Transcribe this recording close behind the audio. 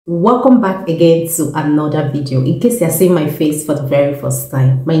Welcome back again to another video. In case you're seeing my face for the very first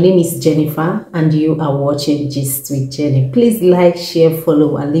time, my name is Jennifer and you are watching Gist with Jenny. Please like, share,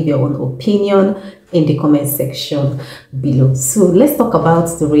 follow and leave your own opinion in the comment section below. So let's talk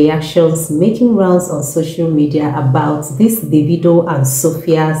about the reactions making rounds on social media about this Davido and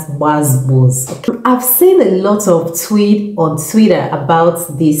Sophia's buzz. I've seen a lot of tweets on Twitter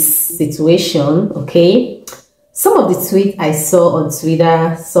about this situation, okay? Some of the tweets I saw on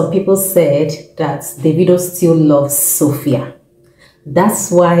Twitter, some people said that Davido still loves Sophia.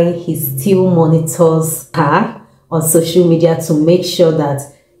 That's why he still monitors her on social media to make sure that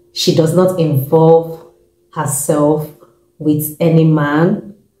she does not involve herself with any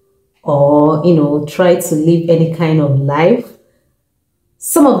man or, try to live any kind of life.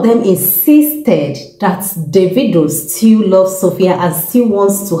 Some of them insisted that Davido still loves Sophia and still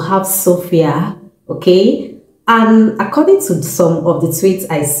wants to have Sophia, okay? And according to some of the tweets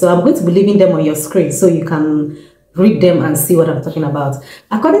I saw, I'm going to be leaving them on your screen so you can read them and see what I'm talking about.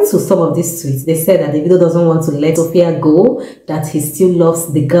 According to some of these tweets, they said that Davido doesn't want to let Sophia go, that he still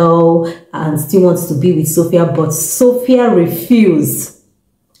loves the girl and still wants to be with Sophia, but Sophia refused.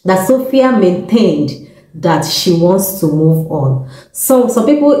 That Sophia maintained that she wants to move on. So some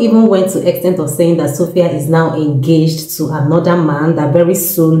people even went to extent of saying that Sophia is now engaged to another man, that very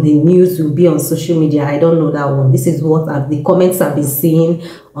soon the news will be on social media. I don't know that one. This is what the comments I've been seeing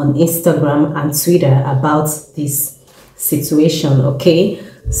on Instagram and Twitter about this situation, okay?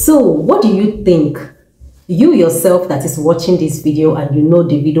 So what do you think? You yourself that is watching this video and you know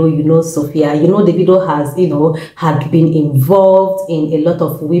Davido, you know Sophia, you know Davido has, had been involved in a lot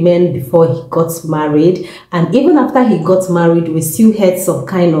of women before he got married. And even after he got married, we still heard some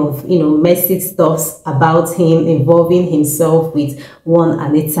kind of, messy stuff about him involving himself with one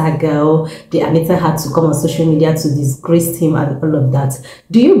Anita girl. The Anita had to come on social media to disgrace him and all of that.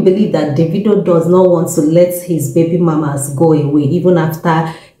 Do you believe that Davido does not want to let his baby mamas go away even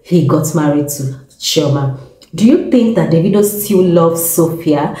after he got married to Chioma? Do you think that Davido still loves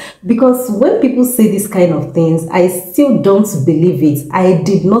Sophia? Because when people say this kind of things, I still don't believe it. I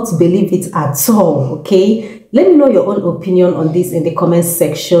did not believe it at all, okay? Let me know your own opinion on this in the comment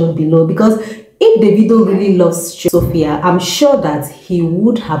section below, because if Davido really loves Sophia, I'm sure that he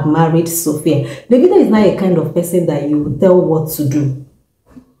would have married Sophia. Davido is not a kind of person that you tell what to do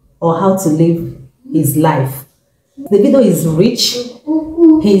or how to live his life. Davido is rich,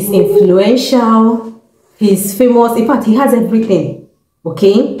 he's influential, he's famous. In fact, he has everything,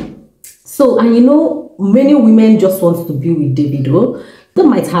 okay? So, and many women just want to be with Davido. They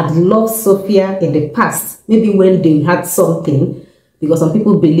might have loved Sophia in the past, maybe when they had something, because some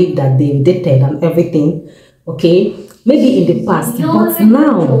people believe that they dated and everything, okay? Maybe in the past, but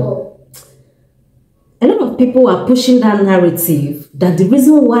now, a lot of people are pushing that narrative that the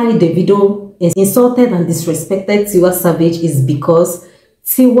reason why Davido is insulted and disrespected Tiwa Savage is because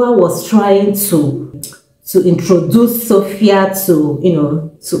Tiwa was trying to introduce Sophia to,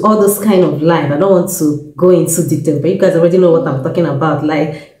 to all those kind of life. I don't want to go into detail, but you guys already know what I'm talking about,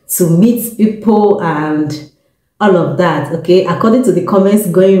 like to meet people and all of that, okay? According to the comments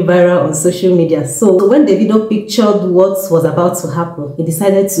going viral on social media. So when Davido pictured what was about to happen, he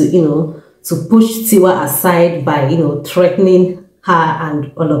decided to, to push Tiwa aside by, threatening her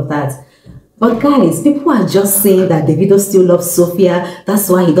and all of that. But guys, people are just saying that Davido still loves Sophia. That's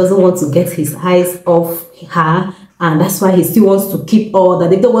why he doesn't want to get his eyes off her. And that's why he still wants to keep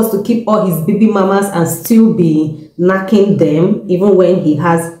Davido wants to keep all his baby mamas and still be knacking them, even when he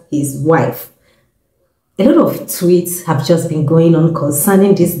has his wife. A lot of tweets have just been going on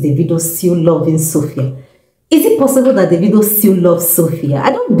concerning this Davido still loving Sophia. Is it possible that Davido still loves Sophia? I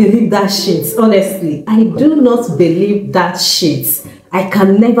don't believe that shit, honestly. I do not believe that shit. I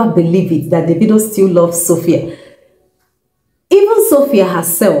can never believe it that Davido still loves Sophia. Even Sophia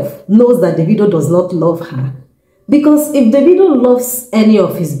herself knows that Davido does not love her. Because if Davido loves any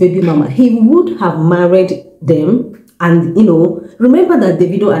of his baby mama, he would have married them. And, remember that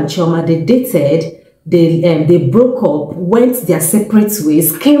Davido and Chioma, they dated, they broke up, went their separate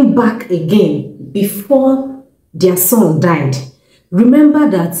ways, came back again before their son died. Remember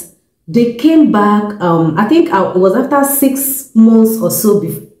that they came back, I think it was after 6 months or so,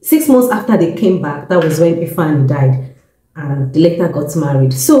 6 months after they came back, that was when Ifan died and they later got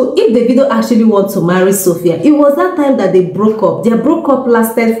married. So if Davido actually wants to marry Sophia, it was that time that they broke up. Their broke up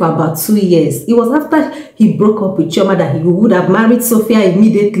lasted for about 2 years. It was after he broke up with Chioma that he would have married Sophia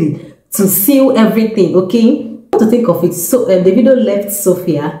immediately to seal everything, okay? To think of it, so Davido left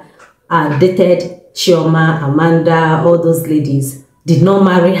Sophia and dated Chioma, Amanda, all those ladies, did not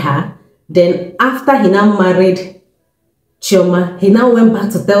marry her. Then after he now married Chioma, he now went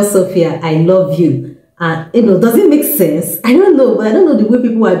back to tell Sophia, I love you. And does it make sense? I don't know, but I don't know the way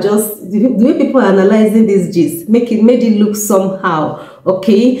people are the way people are analyzing this gist. Made it look somehow,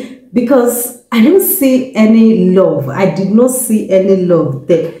 okay? Because I don't see any love. I did not see any love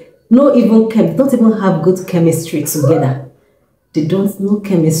there. No, don't even have good chemistry together. They don't know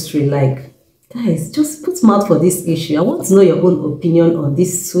chemistry. Like, guys, just put mouth for this issue. I want to know your own opinion on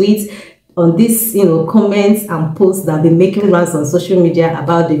this tweet, on this, comments and posts that have been making rounds on social media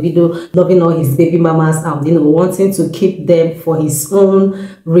about Davido loving all his baby mamas and, wanting to keep them for his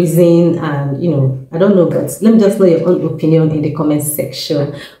own reason. And, I don't know, but let me just know your own opinion in the comment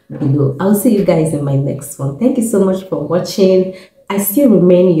section below. I'll see you guys in my next one. Thank you so much for watching. I still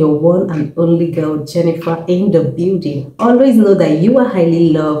remain your one and only girl, Jennifer, in the building. Always know that you are highly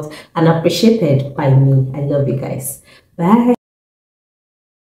loved and appreciated by me. I love you guys. Bye.